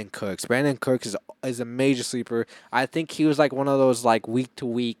Brandon Cooks. Brandon Cooks is a major sleeper. I think he was like one of those like week to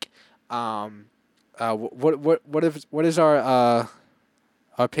week. What is our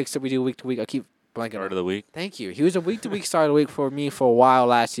picks that we do week to week? I keep blanking Start on. of the week. Thank you. He was a week-to-week start of the week for me for a while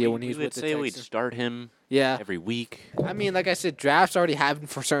last year when he was we with would the say we'd Texans. start him Yeah. every week. I mean, like I said, drafts already happen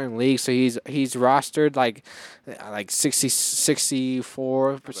for certain leagues, so he's rostered like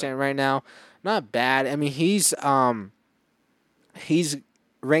 64% right now. Not bad. I mean, he's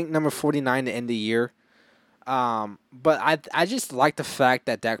ranked number 49 to end the year. But I just like the fact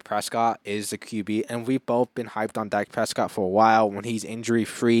that Dak Prescott is the QB, and we've both been hyped on Dak Prescott for a while. When he's injury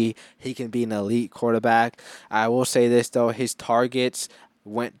free, he can be an elite quarterback. I will say this though, his targets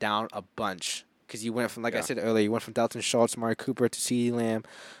went down a bunch because you went from, like I said earlier, you went from Dalton Schultz, Amari Cooper to CeeDee Lamb,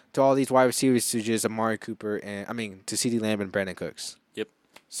 to all these wide receivers to just Amari Cooper to CeeDee Lamb and Brandon Cooks. Yep.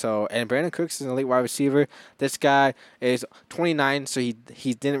 So, and Brandon Cooks is an elite wide receiver. This guy is 29, so he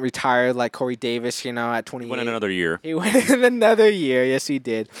didn't retire like Corey Davis, at 28. Went in another year. He went in another year. Yes, he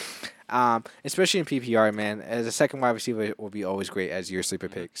did. Especially in PPR, man. As a second wide receiver, it will be always great as your sleeper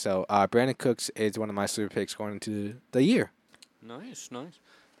pick. So, Brandon Cooks is one of my sleeper picks going into the year. Nice.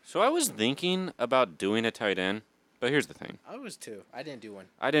 So I was thinking about doing a tight end, but here's the thing. I was too. I didn't do one.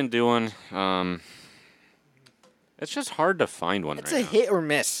 It's just hard to find one It's right a now. hit or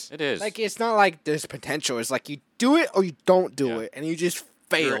miss. It is. Like, it's not like there's potential. It's like you do it or you don't do it, and you just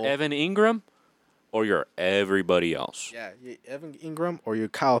fail. You're Evan Ingram or you're everybody else. Yeah, you Evan Ingram or you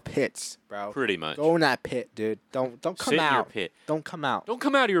Kyle Pitts, bro. Pretty much. Go in that pit, dude. Don't come Sit out. in your pit. Don't come out. Don't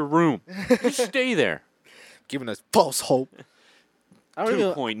come out of your room. Just stay there. Giving us false hope.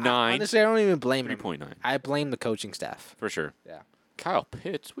 2.9. Honestly, I don't even blame him. 3.9. I blame the coaching staff. For sure. Yeah. Kyle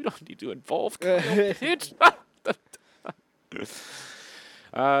Pitts. We don't need to involve Kyle Pitts.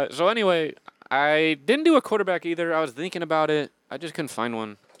 So anyway, I didn't do a quarterback either. I was thinking about it. I just couldn't find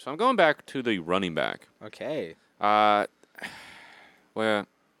one. So I'm going back to the running back. Okay. Well, I'm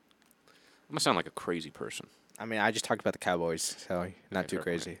gonna sound like a crazy person. I mean, I just talked about the Cowboys, so not too fair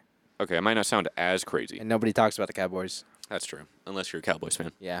crazy. Okay, I might not sound as crazy. And nobody talks about the Cowboys. That's true, unless you're a Cowboys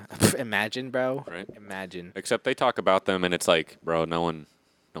fan. Yeah. Imagine, bro. Right. Imagine. Except they talk about them, and it's like, bro, no one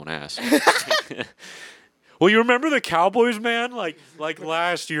asked. Well, you remember the Cowboys, man? Like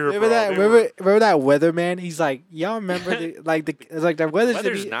last year, Remember bro. that? Remember that weatherman? He's like, y'all remember the weather's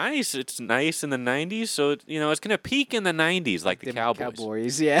Weather's nice. It's nice in the 90s, so it's gonna peak in the 90s, like the Cowboys.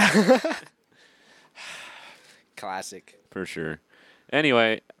 Cowboys, yeah. Classic. For sure.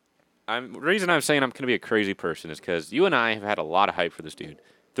 Anyway, the reason I'm saying I'm gonna be a crazy person is because you and I have had a lot of hype for this dude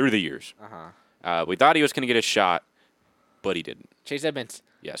through the years. We thought he was gonna get a shot, but he didn't. Chase Edmonds.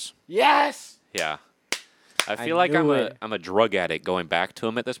 Yes. Yes. Yeah. I feel like knew it. I'm a drug addict going back to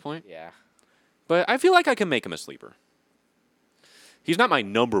him at this point. Yeah. But I feel like I can make him a sleeper. He's not my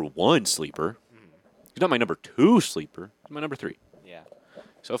number one sleeper. He's not my number two sleeper. He's my number three. Yeah.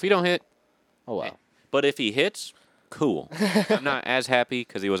 So if he don't hit, Oh well. but if he hits, cool. I'm not as happy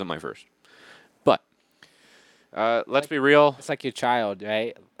because he wasn't my first. But let's be real. It's like your child,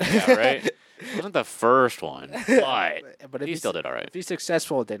 right? Yeah, right? It wasn't the first one, but But if he still did all right. If he's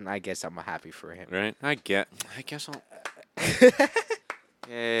successful, then I guess I'm happy for him. Right? I guess I'll.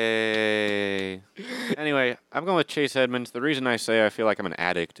 Yay. Anyway, I'm going with Chase Edmonds. The reason I say I feel like I'm an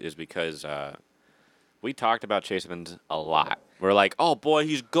addict is because we talked about Chase Edmonds a lot. We're like, oh boy,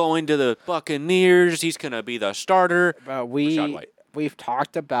 he's going to the Buccaneers. He's going to be the starter. But Rachaad White. we've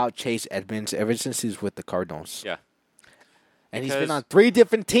talked about Chase Edmonds ever since he's with the Cardinals. Yeah. And he's Because- been on 3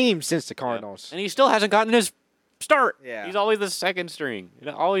 different teams since the Cardinals. And he still hasn't gotten his start. Yeah. He's always the second string. It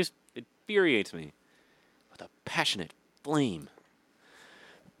always infuriates me with a passionate flame.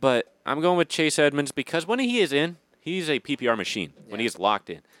 But I'm going with Chase Edmonds because when he is in, he's a PPR machine. When he is locked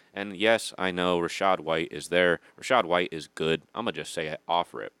in. And yes, I know Rachaad White is there. Rachaad White is good. I'm going to just say it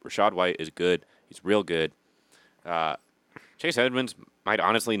off rip. Rachaad White is good. He's real good. Chase Edmonds might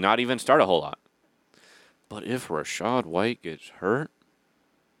honestly not even start a whole lot. But if Rachaad White gets hurt,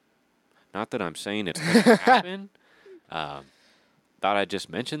 not that I'm saying it's going to happen, thought I'd just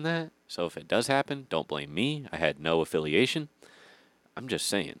mention that. So if it does happen, don't blame me. I had no affiliation. I'm just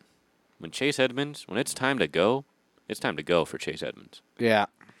saying, when Chase Edmonds, when it's time to go for Chase Edmonds. Yeah.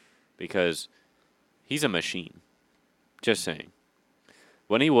 Because he's a machine. Just saying.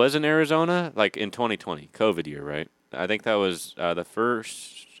 When he was in Arizona, like in 2020, COVID year, right? I think that was the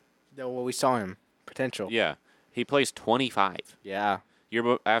first. Well, we saw him. Potential. Yeah. He plays 25. Yeah.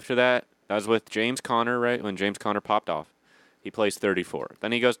 Year after that was with James Conner, right? When James Conner popped off. He plays 34.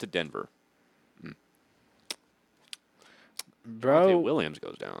 Then he goes to Denver. Devontae Williams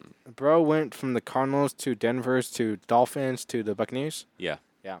goes down. Bro went from the Cardinals to Denver's to Dolphins to the Buccaneers. Yeah.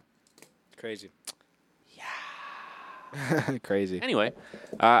 Yeah. Crazy. Yeah. Crazy. Anyway,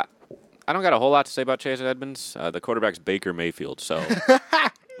 I don't got a whole lot to say about Chase Edmonds. The quarterback's Baker Mayfield, so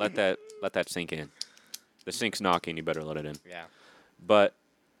Let that sink in. The sink's knocking. You better let it in. Yeah. But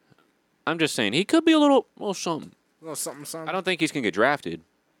I'm just saying he could be a little something. A little something, something. I don't think he's gonna get drafted.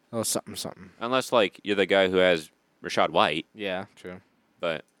 A little something, something. Unless like you're the guy who has Rashad White. Yeah, true.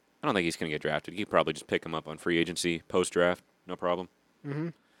 But I don't think he's gonna get drafted. You could probably just pick him up on free agency post draft, no problem. Mm-hmm.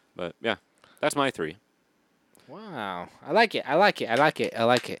 But yeah, that's my 3. Wow, I like it. I like it. I like it. I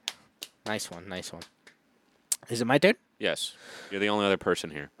like it. Nice one. Nice one. Is it my turn? Yes, you're the only other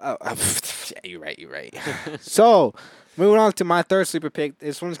person here. Oh, yeah, you're right. You're right. So, moving on to my third sleeper pick.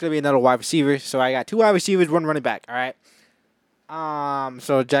 This one's gonna be another wide receiver. So I got 2 wide receivers, 1 running back. All right.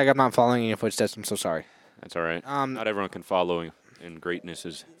 So Jag, I'm not following in your footsteps. I'm so sorry. That's all right. Not everyone can follow in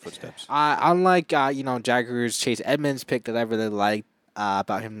greatness's footsteps. Unlike Jaguars Chase Edmonds pick that I really liked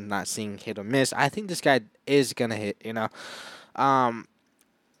about him not seeing hit or miss, I think this guy is gonna hit. And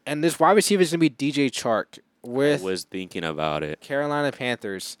this wide receiver is gonna be DJ Chark with I was thinking about it. Carolina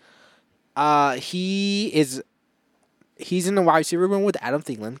Panthers. He's in the wide receiver room with Adam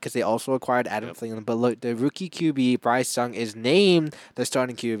Thielen because they also acquired Adam Thielen. But look, the rookie QB Bryce Young is named the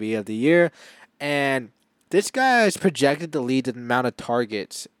starting QB of the year, and this guy is projected to lead the amount of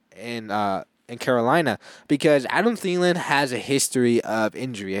targets in Carolina because Adam Thielen has a history of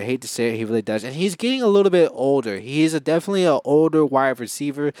injury. I hate to say it, he really does, and he's getting a little bit older. He's definitely an older wide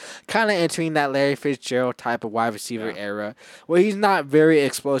receiver, kind of entering that Larry Fitzgerald type of wide receiver era, where he's not very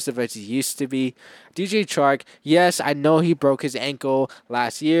explosive as he used to be. DJ Chark, yes, I know he broke his ankle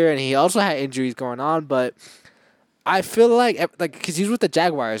last year, and he also had injuries going on, but I feel like because he's with the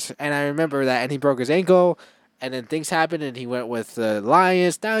Jaguars, and I remember that, and he broke his ankle. And then things happened, and he went with the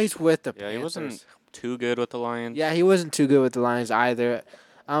Lions. Now he's with the Panthers. He wasn't too good with the Lions. Yeah, he wasn't too good with the Lions either.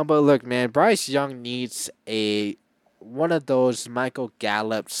 But look, man, Bryce Young needs one of those Michael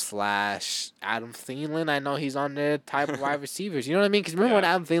Gallup / Adam Thielen. I know he's on the type of wide receivers. You know what I mean? Because remember when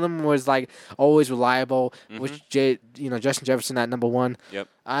Adam Thielen was like always reliable, with Justin Jefferson at number 1. Yep.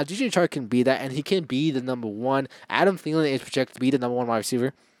 DJ Chark can be that, and he can be the number 1. Adam Thielen is projected to be the number 1 wide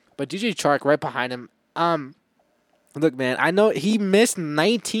receiver, but DJ Chark right behind him. Look, man, I know he missed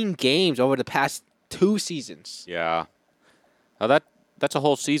 19 games over the past 2 seasons. Yeah. Oh, that's a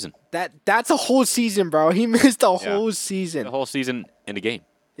whole season. That's a whole season, bro. He missed a whole season. The whole season in a game.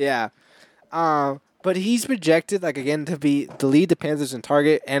 Yeah. But he's projected, again, to lead the Panthers in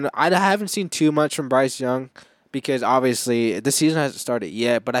target, and I haven't seen too much from Bryce Young because, obviously, the season hasn't started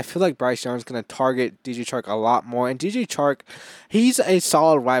yet, but I feel like Bryce Young's going to target DJ Chark a lot more. And DJ Chark, he's a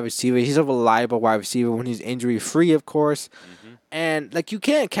solid wide receiver. He's a reliable wide receiver when he's injury-free, of course. Mm-hmm. And, you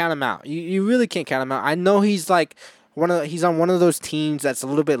can't count him out. You really can't count him out. I know he's, he's on one of those teams that's a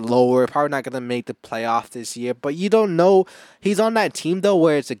little bit lower, probably not going to make the playoff this year, but you don't know. He's on that team, though,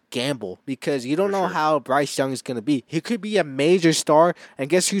 where it's a gamble because you don't know how Bryce Young is going to be. He could be a major star, and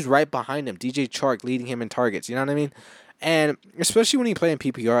guess who's right behind him? DJ Chark leading him in targets. You know what I mean? And especially when you play in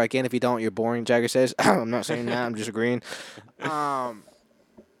PPR, again, if you don't, you're boring, Jagger says. I'm not saying that. I'm just agreeing.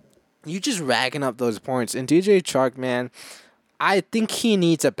 You just racking up those points. And DJ Chark, man, I think he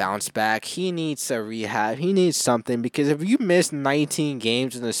needs a bounce back. He needs a rehab. He needs something because if you miss 19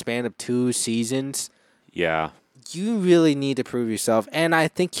 games in the span of 2 seasons, you really need to prove yourself. And I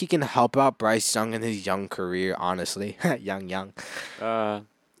think he can help out Bryce Young in his young career, honestly. young. I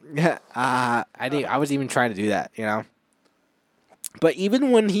was even trying to do that, But even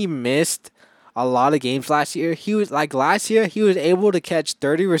when he missed a lot of games last year, he was able to catch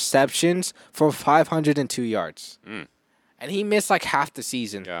 30 receptions for 502 yards. And he missed half the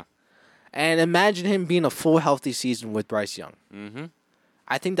season. Yeah. And imagine him being a full healthy season with Bryce Young. Mm-hmm.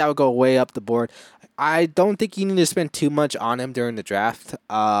 I think that would go way up the board. I don't think you need to spend too much on him during the draft.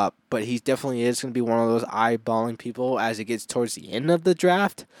 But he definitely is going to be one of those eyeballing people as it gets towards the end of the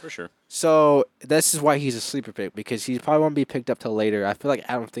draft. For sure. So this is why he's a sleeper pick because he probably won't be picked up till later. I feel like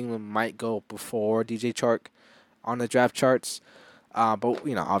Adam Thielen might go before DJ Chark on the draft charts. But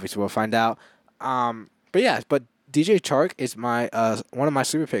obviously we'll find out. But DJ Chark is my one of my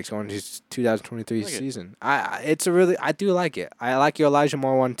sleeper picks going into 2023 season. I do like it. I like your Elijah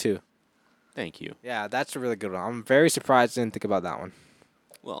Moore one too. Thank you. Yeah, that's a really good one. I'm very surprised I didn't think about that one.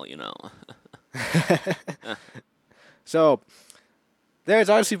 Well, So there's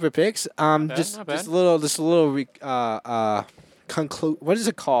our sleeper picks. Just a little conclude. What is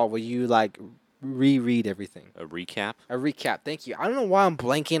it called? Where you reread everything? A recap. A recap. Thank you. I don't know why I'm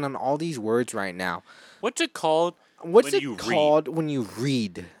blanking on all these words right now. What's it called? What's it called when you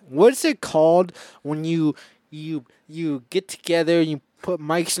read? What's it called when you get together and you put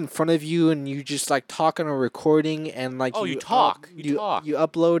mics in front of you and you just talk on a recording and you talk. You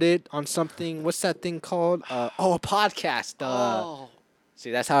upload it on something. What's that thing called? A podcast. See,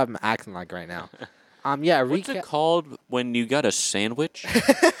 that's how I'm acting like right now. Yeah. What's it called when you got a sandwich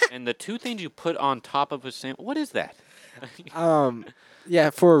and the two things you put on top of a sandwich? What is that? Yeah.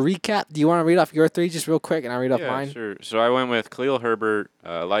 For a recap, do you want to read off your three just real quick, and I'll read off mine? Sure. So I went with Khalil Herbert,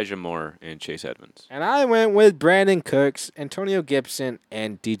 Elijah Moore, and Chase Edmonds. And I went with Brandon Cooks, Antonio Gibson,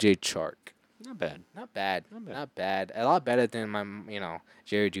 and DJ Chark. Not bad. Not bad. Not bad. A lot better than my,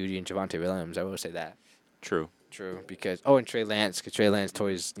 Jerry Jeudy and Javonte Williams. I will say that. True. Because and Trey Lance, because Trey Lance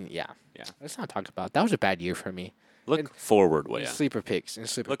toys. Yeah. Let's not talk about that. Was a bad year for me. Look forward, Waya. Sleeper picks.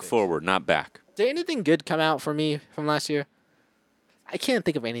 Look forward, not back. Did anything good come out for me from last year? I can't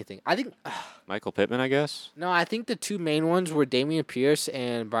think of anything. I think Michael Pittman, I guess. No, I think the two main ones were Damian Pierce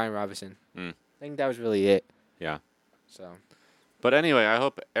and Brian Robinson. I think that was really it. Yeah. So. But anyway, I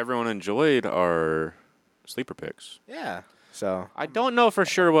hope everyone enjoyed our sleeper picks. Yeah. So. I don't know for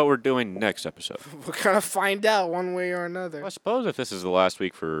sure what we're doing next episode. We're gonna find out one way or another. Well, I suppose if this is the last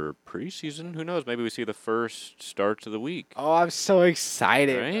week for preseason, who knows? Maybe we see the first starts of the week. Oh, I'm so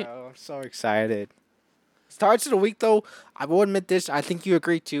excited, right? Bro. I'm so excited. Starts of the week, though, I will admit this, I think you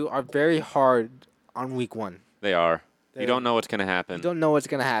agree too, are very hard on week one. They are. You don't know what's going to happen. You don't know what's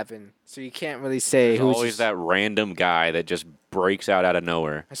going to happen. So you can't really say There's always that random guy that just breaks out of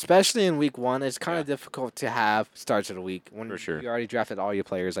nowhere. Especially in week one, it's kind of difficult to have starts of the week when For sure. you already drafted all your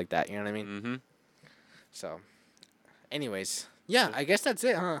players like that. You know what I mean? Mm-hmm. So, anyways, yeah, I guess that's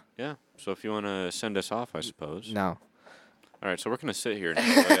it, huh? Yeah. So if you want to send us off, I suppose. No. All right. So we're going to sit here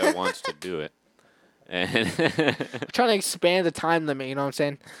until Leia wants to do it. And I'm trying to expand the time limit, you know what I'm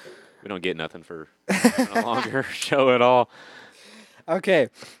saying? We don't get nothing for a longer show at all. Okay.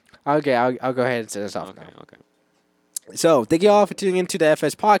 I'll go ahead and set us off now. Okay. So, thank you all for tuning into the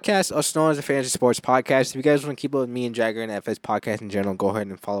FS Podcast, also known as the Fantasy Sports Podcast. If you guys want to keep up with me and Jagger and the FS Podcast in general, go ahead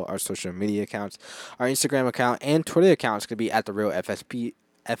and follow our social media accounts. Our Instagram account and Twitter account is going to be at the Real FSP.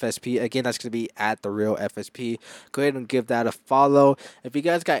 Again, that's going to be at the Real FSP. Go ahead and give that a follow. If you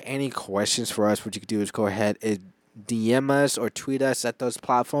guys got any questions for us, what you can do is go ahead and DM us or tweet us at those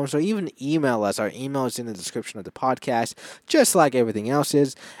platforms, or even email us. Our email is in the description of the podcast, just like everything else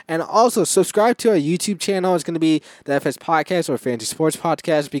is. And also subscribe to our YouTube channel. It's going to be the FS Podcast or Fantasy Sports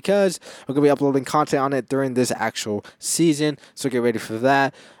Podcast, because we're going to be uploading content on it during this actual season. So get ready for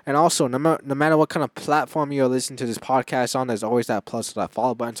that. And also, no matter what kind of platform you're listening to this podcast on, there's always that plus or that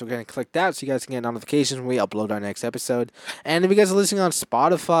follow button. So go ahead and click that so you guys can get notifications when we upload our next episode. And if you guys are listening on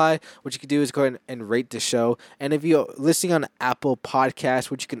Spotify, what you can do is go ahead and rate the show. And if you're listening on Apple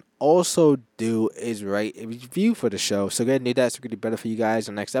Podcasts, what you can also do is write a review for the show. So go ahead and do that so it can be better for you guys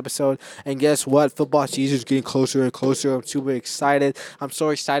in the next episode. And guess what? Football season is getting closer and closer. I'm super excited. I'm so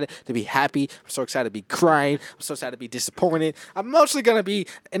excited to be happy. I'm so excited to be crying. I'm so excited to be disappointed. I'm mostly going to be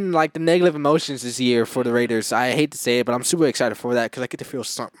in like the negative emotions this year for the Raiders. I hate to say it, but I'm super excited for that because I get to feel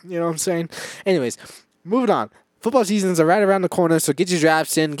something. You know what I'm saying? Anyways, moving on. Football seasons are right around the corner, so get your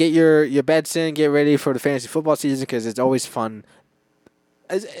drafts in, get your bets in, get ready for the fantasy football season because it's always fun.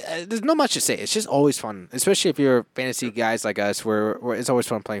 There's not much to say. It's just always fun, especially if you're fantasy guys like us, where it's always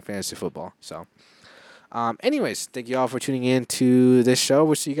fun playing fantasy football. So, anyways, thank you all for tuning in to this show.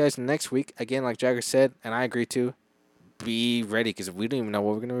 We'll see you guys next week. Again, like Jagger said, and I agree too, be ready because we don't even know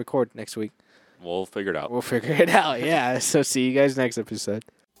what we're going to record next week. We'll figure it out. We'll figure it out, yeah. So see you guys next episode.